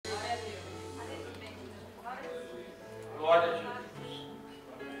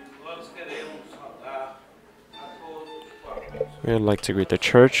We would like to greet the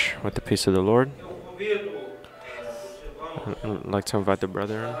church with the peace of the Lord. I'd like to invite the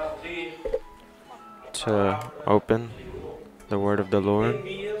brethren to open the word of the Lord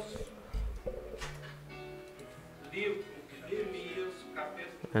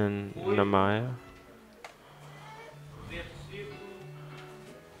in Nehemiah,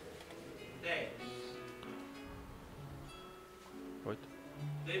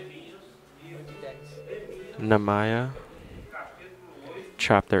 Nehemiah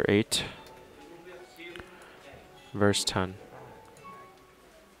chapter 8, verse 10.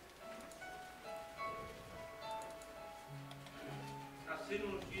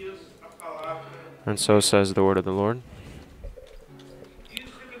 And so says the word of the Lord.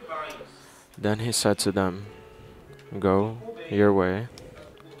 Then he said to them, "Go your way,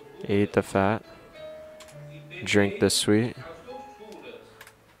 eat the fat, drink the sweet,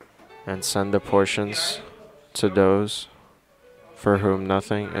 and send the portions to those for whom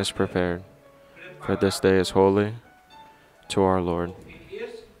nothing is prepared, for this day is holy to our Lord."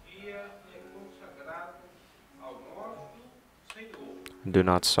 Do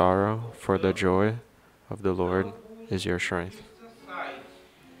not sorrow, for the joy of the Lord is your strength.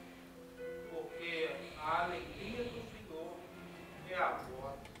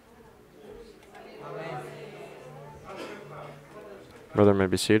 Brother may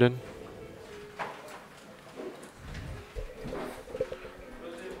be seated.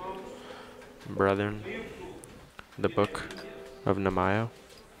 Brethren, the book of Nehemiah,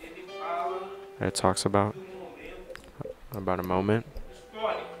 it talks about a moment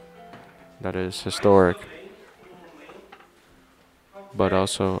that is historic, but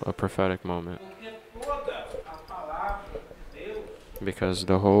also a prophetic moment. Because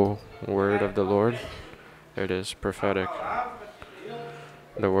the whole word of the Lord, it is prophetic.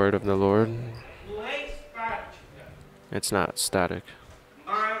 The word of the Lord, it's not static.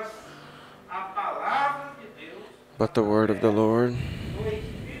 But the word of the Lord,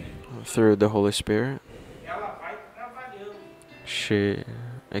 through the Holy Spirit,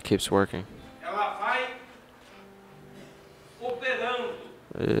 it keeps working.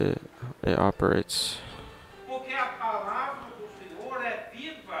 It operates.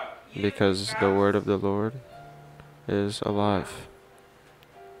 Because the word of the Lord is alive.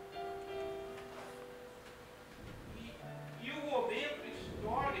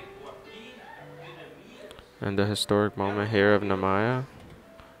 And the historic moment here of Nehemiah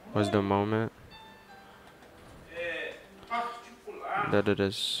was the moment that it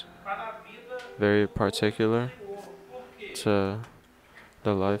is very particular to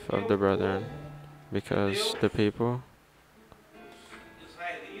the life of the brethren, because the people,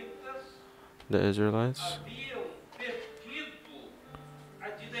 the Israelites,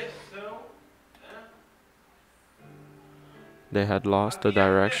 they had lost the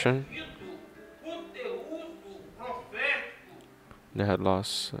direction. They had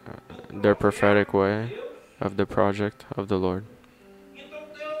lost their prophetic way of the project of the Lord.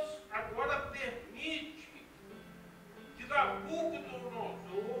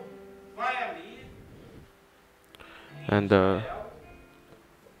 And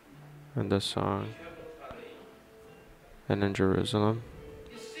the song, and in Jerusalem,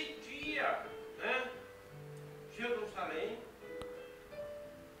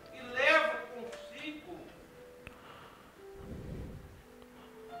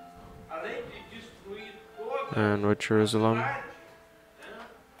 and with Jerusalem,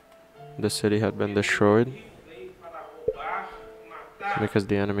 the city had been destroyed because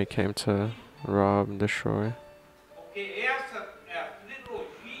the enemy came to rob, destroy.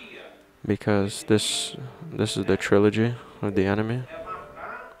 Because this is the trilogy of the enemy.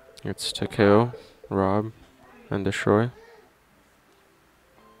 It's to kill, rob, and destroy.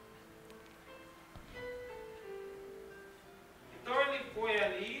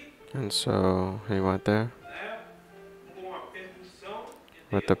 And so he went there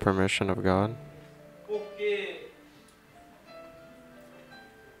with the permission of God,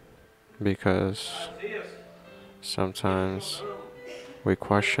 because sometimes we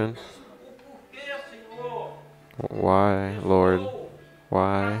question, why, Lord,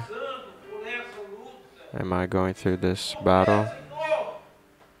 why am I going through this battle?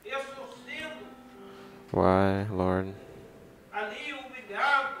 Why, Lord,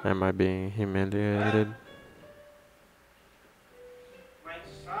 am I being humiliated?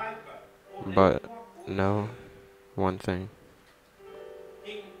 But know one thing,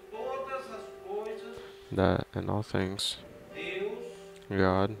 that in all things,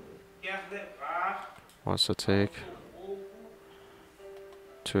 God wants to take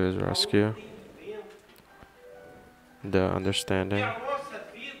to his rescue, the understanding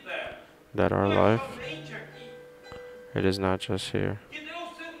that our life, it is not just here,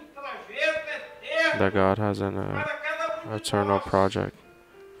 that God has an eternal project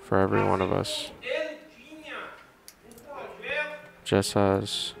for every one of us, just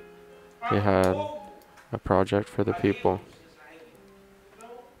as he had a project for the people.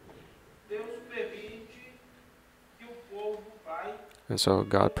 And so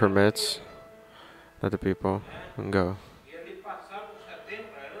God permits that the people go.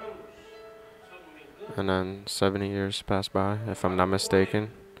 And then 70 years pass by, if I'm not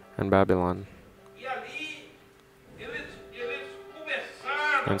mistaken, in Babylon.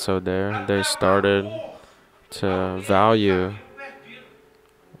 And so there they started to value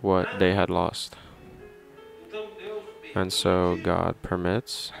what they had lost. And so God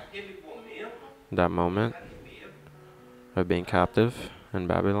permits that moment of being captive in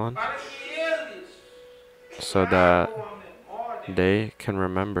Babylon so that they can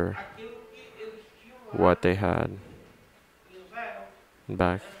remember what they had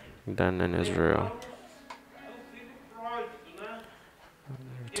back then in Israel.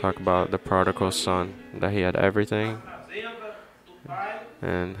 Talk about the prodigal son, that he had everything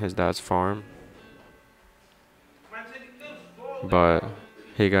in his dad's farm, but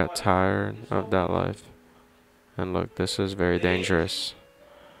he got tired of that life. And look, this is very dangerous.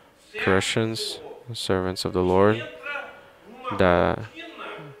 Christians, servants of the Lord, that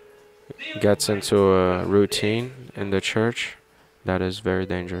gets into a routine in the church, that is very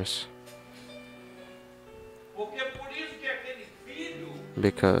dangerous.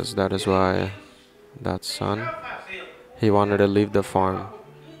 Because that is why that son, he wanted to leave the farm,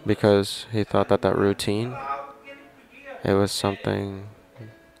 because he thought that that routine, it was something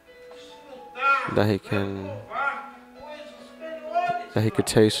that he could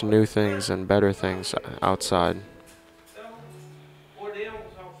taste new things and better things outside.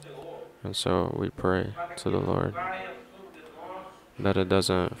 And so we pray to the Lord that it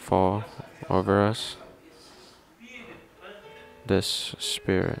doesn't fall over us, this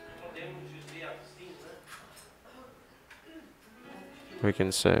spirit. We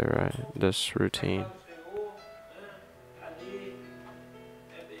can say, right, this routine.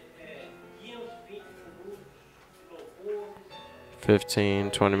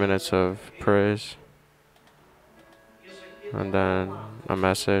 15-20 minutes of praise, and then a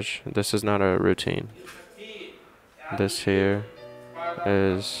message. This is not a routine. This here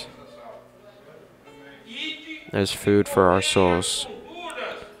is food for our souls.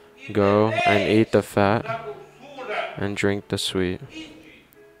 Go and eat the fat and drink the sweet.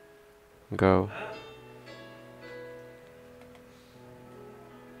 Go.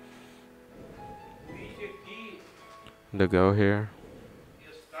 The go here,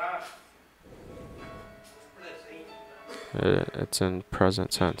 it's in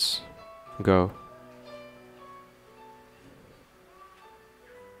present tense. Go.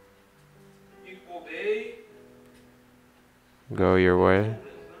 Go your way.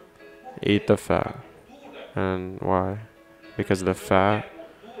 Eat the fat. And why? Because the fat,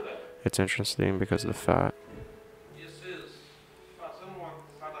 it's interesting because the fat,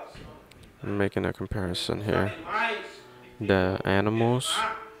 I'm making a comparison here. The animals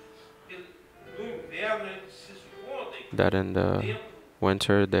that in the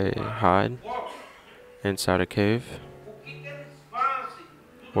winter they hide inside a cave,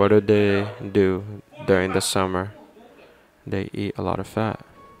 what do they do during the summer? They eat a lot of fat,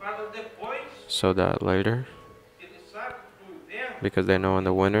 so that later, because they know in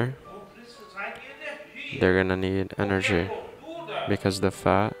the winter they're gonna need energy, because the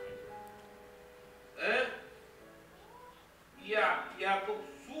fat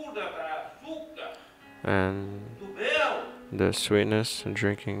and the sweetness and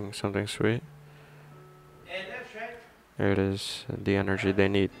drinking something sweet, it is the energy they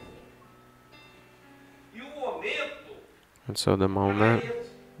need. And so the moment,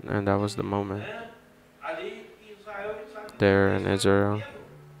 and that was the moment there in Israel,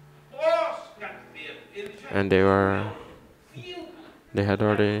 and they had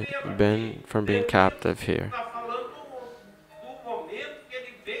already been from being captive here.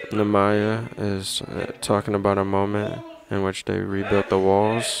 Nehemiah is talking about a moment in which they rebuilt the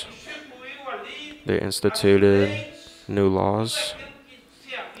walls, they instituted new laws,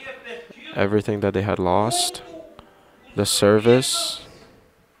 everything that they had lost, the service,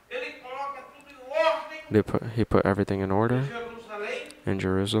 he put everything in order in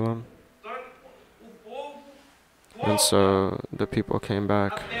Jerusalem. And so the people came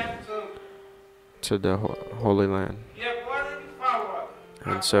back to the Holy Land.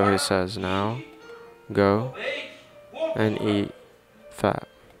 And so he says, now go and eat fat.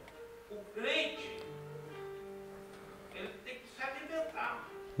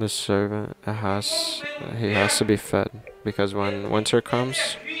 The servant he has to be fed, because when winter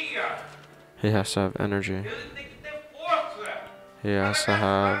comes, he has to have energy. He has to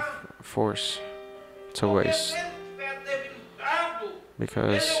have force to waste.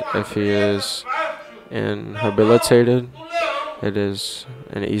 Because if he is inhabilitated, it is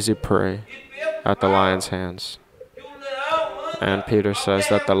an easy prey at the lion's hands. And Peter says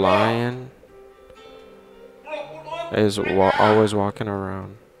that the lion is always walking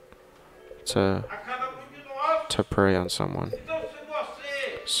around to prey on someone.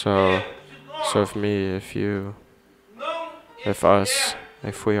 So if me, if you, if us,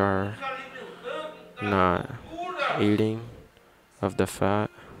 if we are not eating of the fat,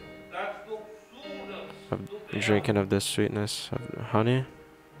 of drinking of the sweetness of honey,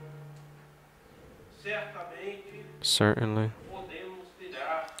 certainly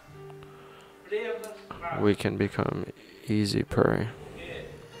we can become easy prey,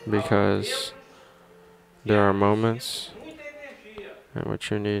 because there are moments in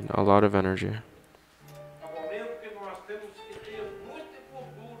which you need a lot of energy.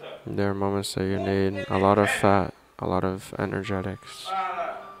 There are moments that you need a lot of fat, a lot of energetics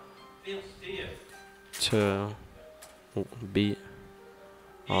to beat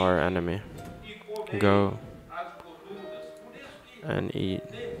our enemy. Go and eat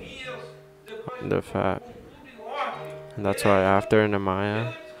the fat. And that's why after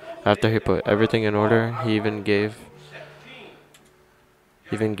Nehemiah, after he put everything in order, he even gave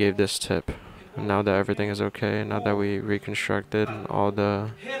this tip. Now that everything is okay, now that we reconstructed all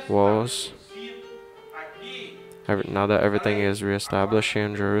the walls, now that everything is reestablished here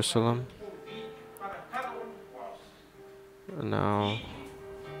in Jerusalem, now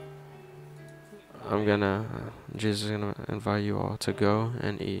Jesus is gonna invite you all to go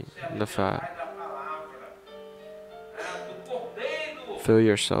and eat the fat. Fill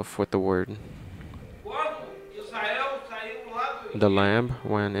yourself with the word. The lamb,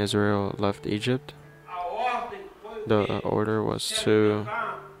 when Israel left Egypt, the order was to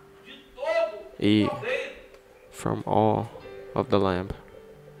eat from all of the lamb.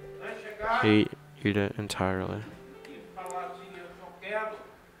 Eat it entirely.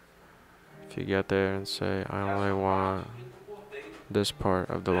 If you get there and say, I only want this part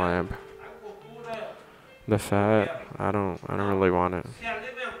of the lamb, the fat, I don't really want it.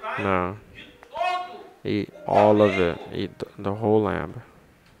 No. Eat all of it. Eat the whole lamb.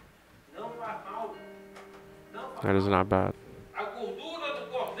 That is not bad.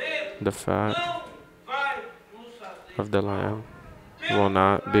 The fat of the lamb will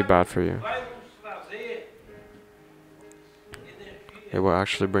not be bad for you. It will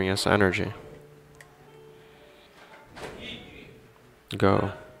actually bring us energy.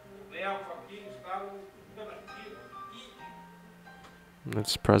 Go.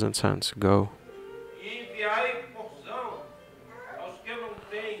 It's present tense. Go.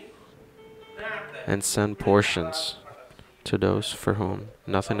 And send portions to those for whom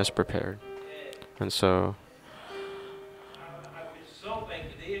nothing is prepared. And so,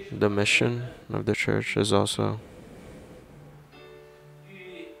 the mission of the church is also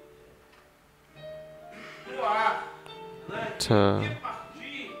to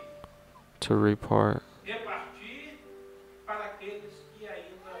report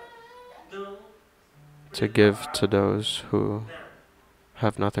to give to those who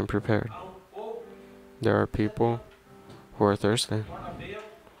have nothing prepared. There are people who are thirsty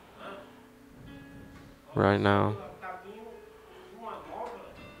right now.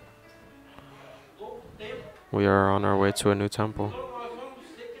 We are on our way to a new temple,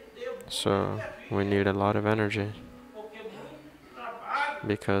 so we need a lot of energy,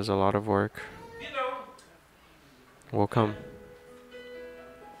 because a lot of work will come.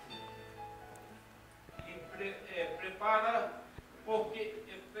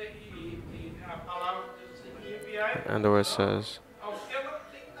 And the word says,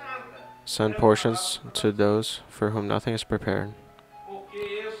 send portions to those for whom nothing is prepared.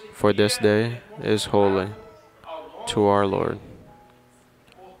 For this day is holy to our Lord.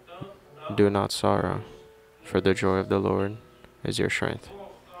 Do not sorrow, for the joy of the Lord is your strength.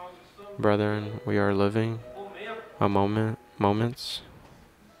 Brethren, we are living moments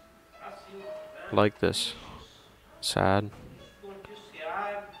like this. Sad.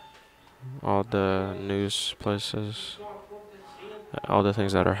 All the news places, all the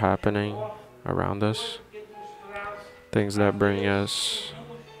things that are happening around us, things that bring us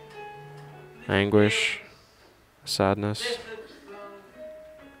anguish, sadness,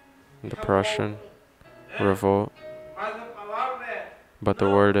 depression, revolt. But the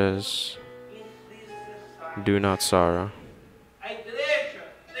word is, do not sorrow.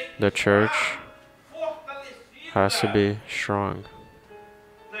 The church has to be strong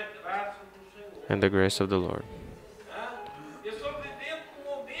in the grace of the Lord.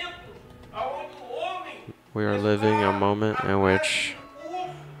 We are living a moment in which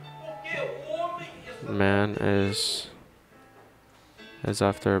man is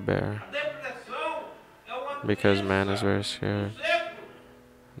after a bear, because man is very scared.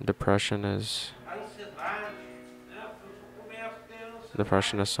 Depression is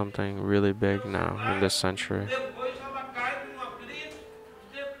something really big now in this century.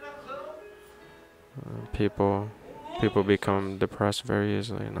 People become depressed very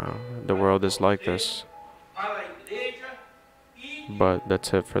easily now. The world is like this. But the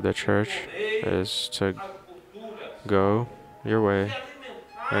tip for the church is to go your way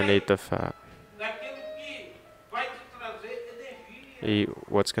and eat the fat. Eat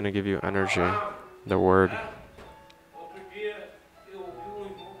what's going to give you energy, the word.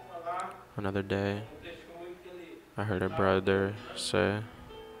 Another day, I heard a brother say,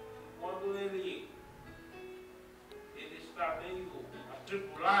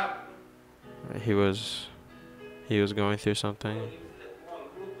 he was going through something.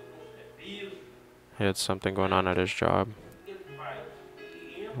 He had something going on at his job.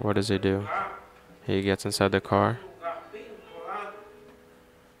 What does he do? He gets inside the car.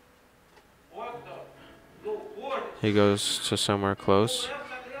 He goes to somewhere close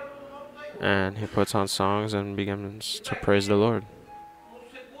and he puts on songs and begins to praise the Lord.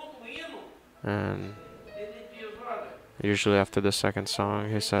 And usually after the second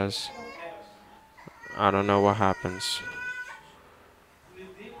song, he says, I don't know what happens,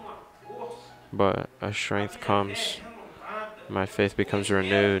 but a strength comes. My faith becomes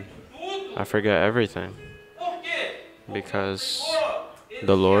renewed. I forget everything, because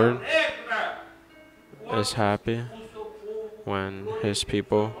the Lord is happy when His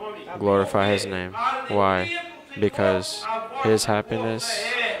people glorify His name. Why? Because His happiness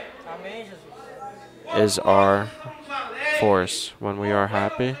is our force. When we are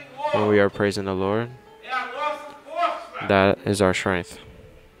happy, when we are praising the Lord, that is our strength.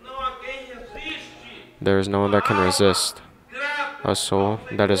 There is no one that can resist a soul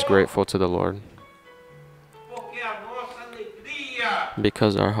that is grateful to the Lord,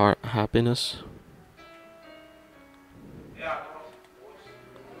 because our heart happiness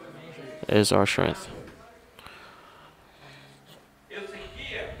is our strength.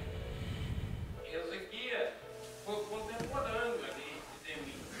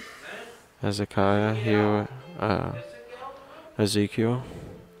 Ezekiel,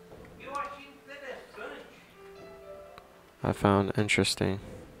 I found interesting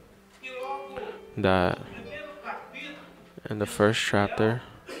that in the first chapter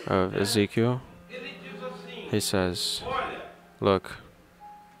of Ezekiel, he says, look,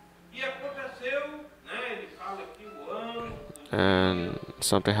 and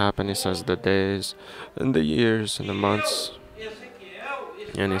something happened. He says the days and the years and the months,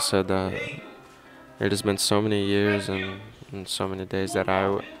 and he said that it has been so many years and so many days that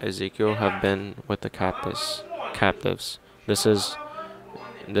I, Ezekiel, have been with the captives. This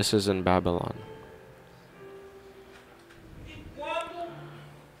is in Babylon.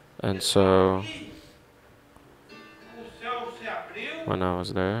 And so when I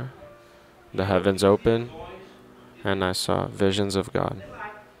was there, the heavens opened and I saw visions of God.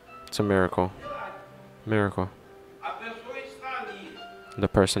 It's a miracle. Miracle. The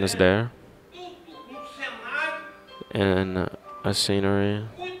person is there in a scenery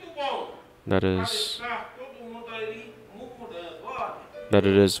that it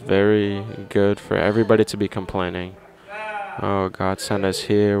is very good for everybody to be complaining. Oh, God sent us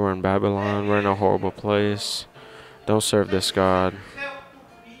here, we're in Babylon, we're in a horrible place. Don't serve this God.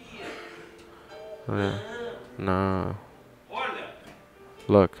 No.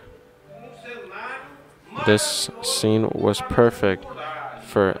 Look, this scene was perfect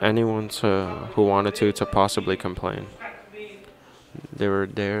for anyone who wanted to possibly complain. They were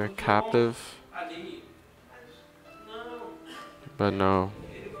there captive, but no.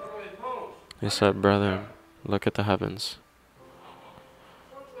 He said, brother, look at the heavens.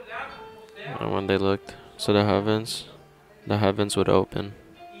 And when they looked to the heavens would open.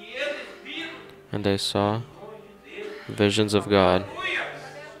 And they saw visions of God.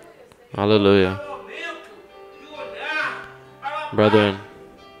 Hallelujah. Brethren,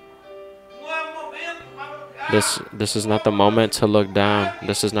 this is not the moment to look down.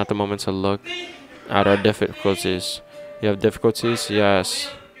 This is not the moment to look at our difficulties. You have difficulties?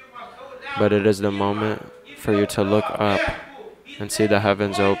 Yes. but it is the moment for you to look up and see the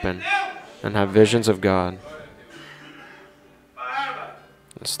heavens open and have visions of God.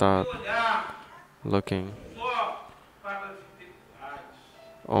 Stop looking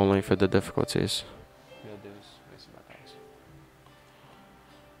only for the difficulties.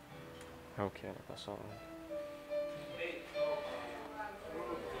 Okay, that's all.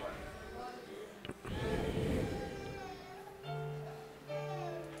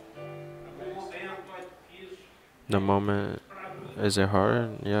 The moment, is it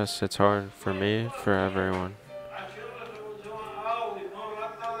hard? Yes, it's hard for me, for everyone.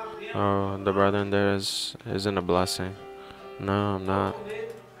 Oh, the brother in there isn't a blessing. No, I'm not.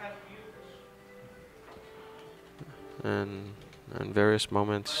 And in various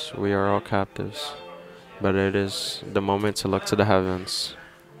moments, we are all captives. But it is the moment to look to the heavens.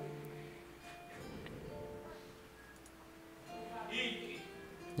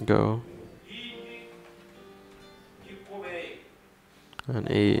 Go and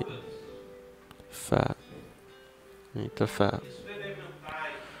eat fat. Eat the fat.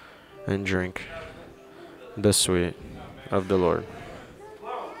 And drink the sweet of the Lord.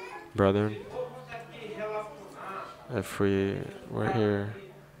 Brethren, if we were here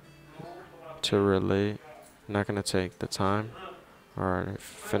to relate, not going to take the time or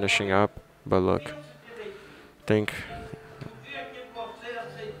finishing up, but look, think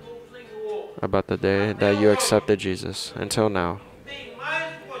about the day that you accepted Jesus until now.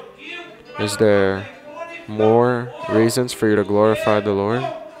 Is there more reasons for you to glorify the Lord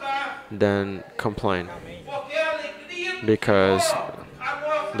than complain? Because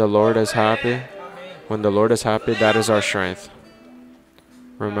the Lord is happy. When the Lord is happy, that is our strength.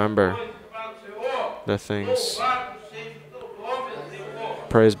 Remember the things.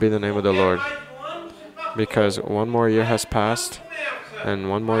 Praise be the name of the Lord. Because one more year has passed and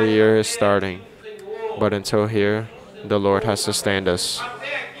one more year is starting. But until here, the Lord has sustained us.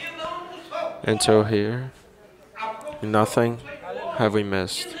 Until here, nothing have we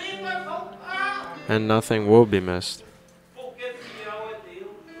missed. And nothing will be missed.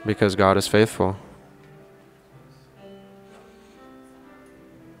 Because God is faithful.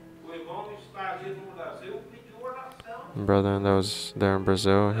 Brother that was there in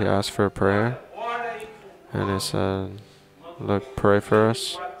Brazil, he asked for a prayer. And he said, look, pray for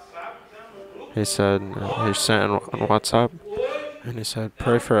us. He said, he sent on WhatsApp. And he said,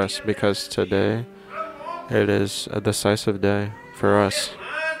 pray for us because today it is a decisive day for us.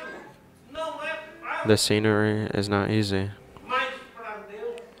 The scenery is not easy.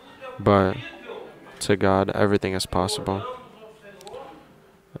 But to God, everything is possible.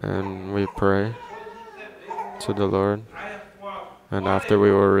 And we pray to the Lord. And after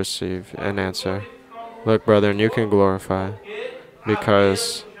we will receive an answer. Look, brethren, you can glorify.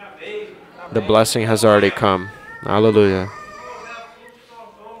 Because the blessing has already come. Hallelujah.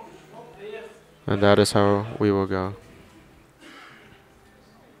 And that is how we will go.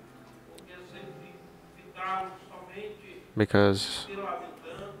 Because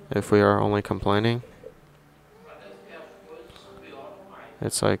if we are only complaining,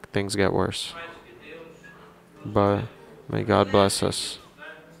 it's like things get worse. But may God bless us.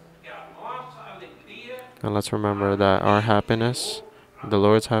 And let's remember that our happiness, the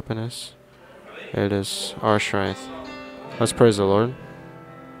Lord's happiness, it is our strength. Let's praise the Lord.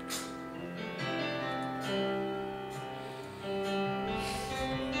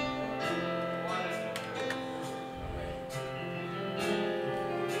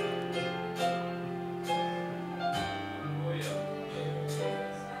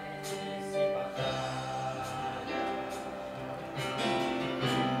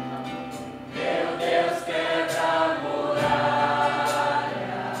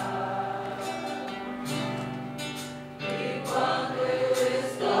 Quando eu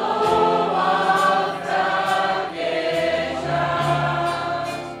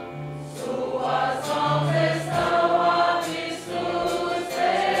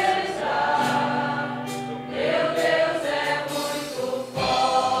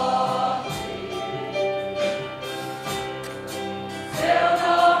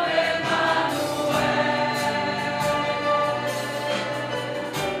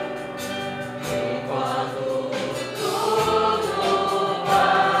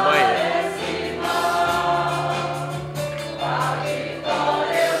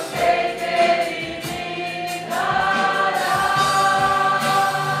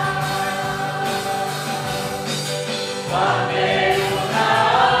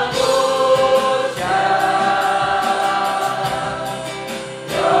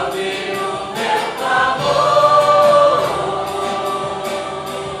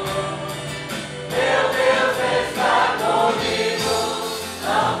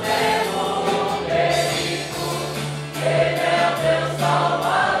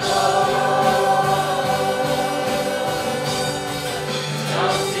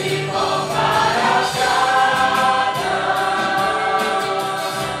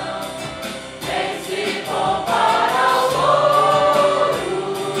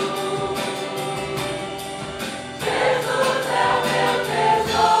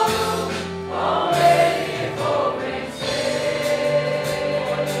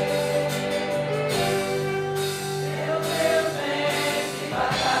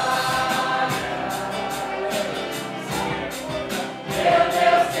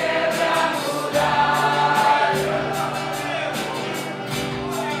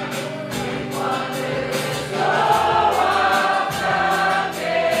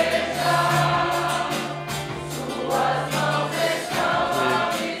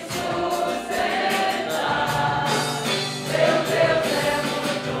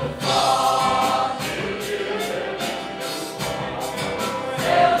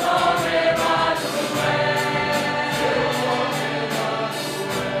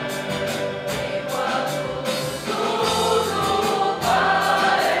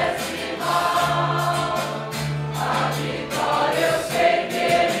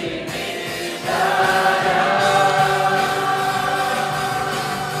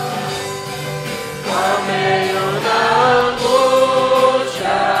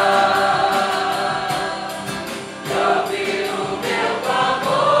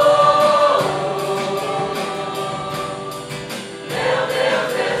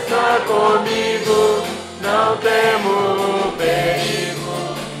temo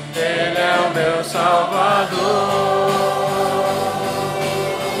perigo, Ele é o meu Salvador.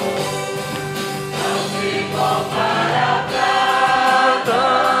 Não se compara a prata,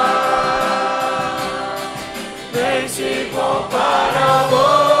 nem se compara ao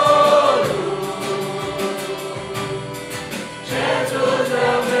ouro. Jesus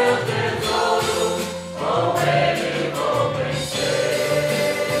é o meu tesouro, com Ele vou vencer.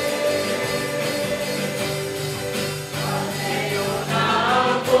 Sozinho na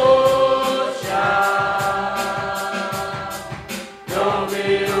angústia, não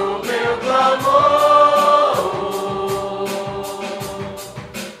vi o meu clamor.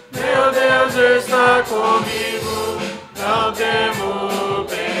 Meu Deus está comigo, não temo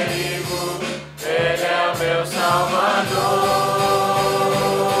perigo, Ele é o meu Salvador.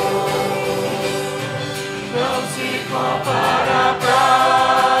 Não se compara a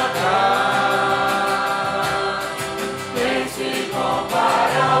prata, nem se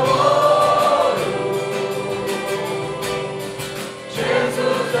compara ao ouro.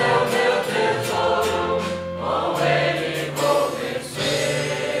 Jesus é o meu tesouro, com Ele vou vencer.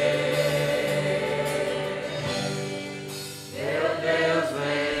 Meu Deus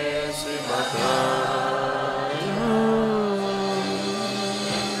vence batalha.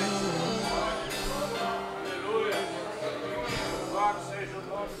 Aleluia. Louvado seja o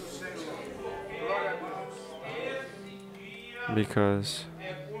nome do Senhor. Glória a Deus. Because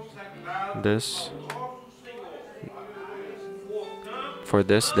É consagrado this, ao nosso Senhor. Aleluia. Portanto, for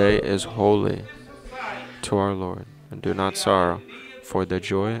this day is holy sai. to our Lord, and do not sorrow, for the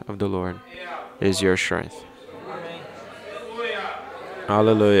joy of the Lord is your strength. Aleluia.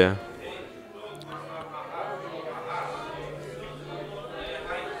 Hallelujah.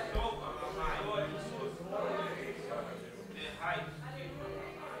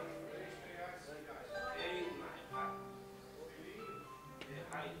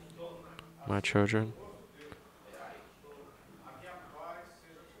 My children,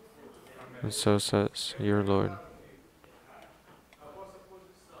 and so says your Lord.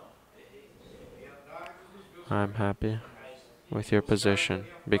 I am happy with your position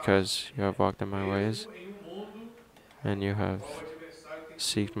because you have walked in my ways and you have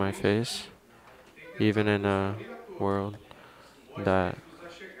seeked my face, even in a world that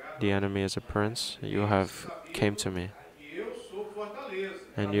the enemy is a prince. You have came to me,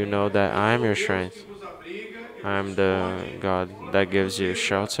 and you know that I am your strength. I am the God that gives you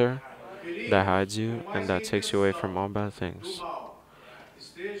shelter, that hides you, and that takes you away from all bad things.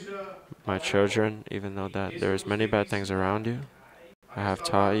 My children, even though that there is many bad things around you, I have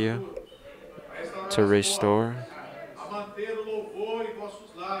taught you to restore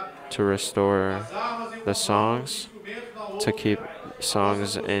the songs, to keep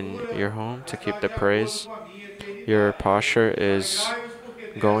songs in your home, to keep the praise. Your posture is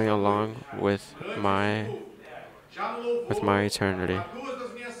going along with my eternity.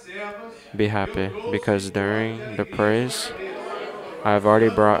 Be happy, because during the praise, I have already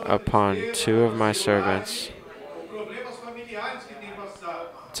brought upon 2 of my servants,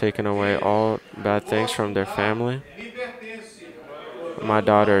 taken away all bad things from their family. My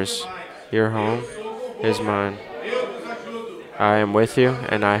daughters, your home is mine. I am with you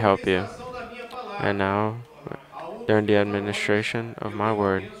and I help you. And now, during the administration of my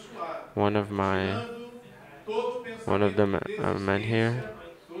word, one of the men here,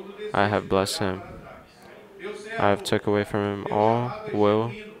 I have blessed him. I have took away from him all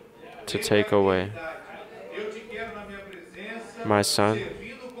will to take away. My son,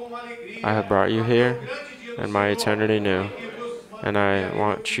 I have brought you here and my eternity new, and I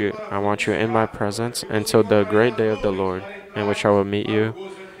want you in my presence until the great day of the Lord, in which I will meet you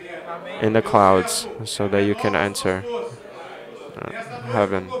in the clouds, so that you can enter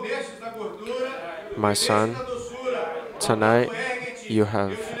heaven. My son, tonight you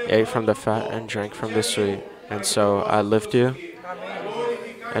have ate from the fat and drank from the sweet, and so I lift you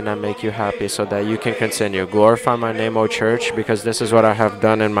and I make you happy so that you can continue. Glorify my name, O church, because this is what I have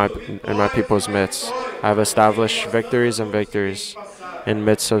done in my people's midst. I have established victories and victories in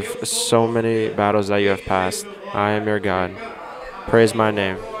midst of so many battles that you have passed. I am your God. Praise my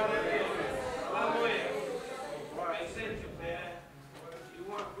name.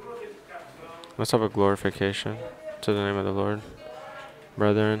 Let's have a glorification to the name of the Lord.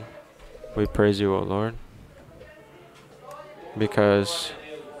 Brethren, we praise you, O Lord, because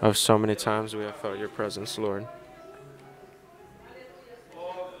of so many times we have felt your presence, Lord.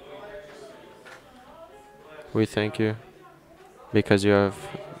 We thank you because you have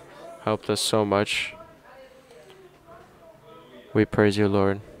helped us so much. We praise you,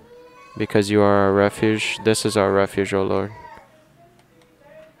 Lord. because you are our refuge. This is our refuge, O Lord.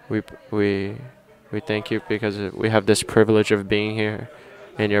 We we we thank you because we have this privilege of being here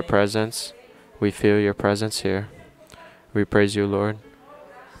in your presence. We feel your presence here. We praise you, Lord,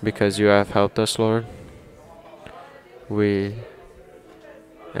 because you have helped us, Lord. We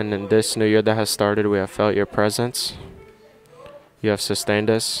and in this new year that has started, we have felt your presence. You have sustained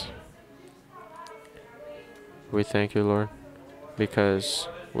us. We thank you, Lord, because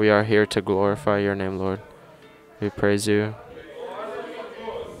we are here to glorify your name, Lord. We praise you.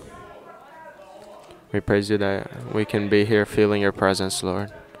 We praise you that we can be here feeling your presence,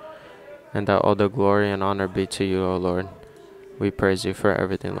 Lord, and that all the glory and honor be to you, O Lord. We praise you for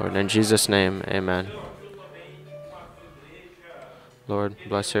everything, Lord. In Jesus' name, amen. Lord,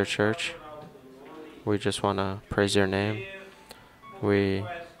 bless your church. We just want to praise your name. We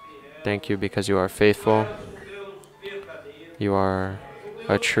thank you because you are faithful. You are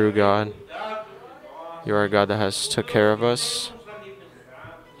a true God. You are a God that has took care of us.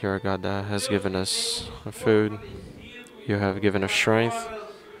 You are a God that has given us food. You have given us strength.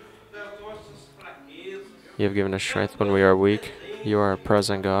 You have given us strength when we are weak. You are a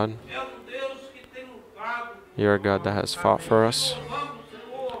present God. You are a God that has fought for us.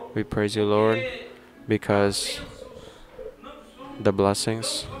 We praise you, Lord, because the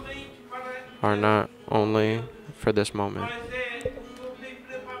blessings are not only for this moment,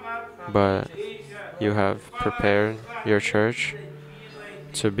 but you have prepared your church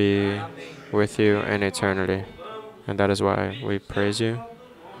to be with you in eternity. And that is why we praise you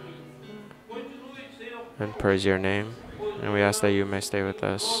and praise your name. And we ask that you may stay with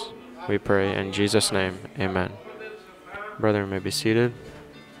us. We pray in Jesus' name. Amen. Brethren, may be seated.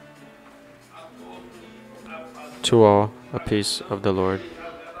 To all, a peace of the Lord.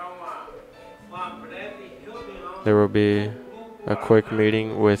 There will be a quick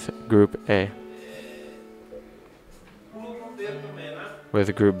meeting with Group A,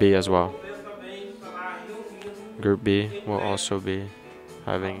 with Group B as well. Group B will also be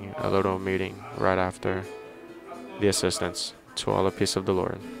having a little meeting right after the assistance. To all, a peace of the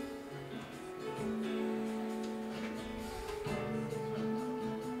Lord.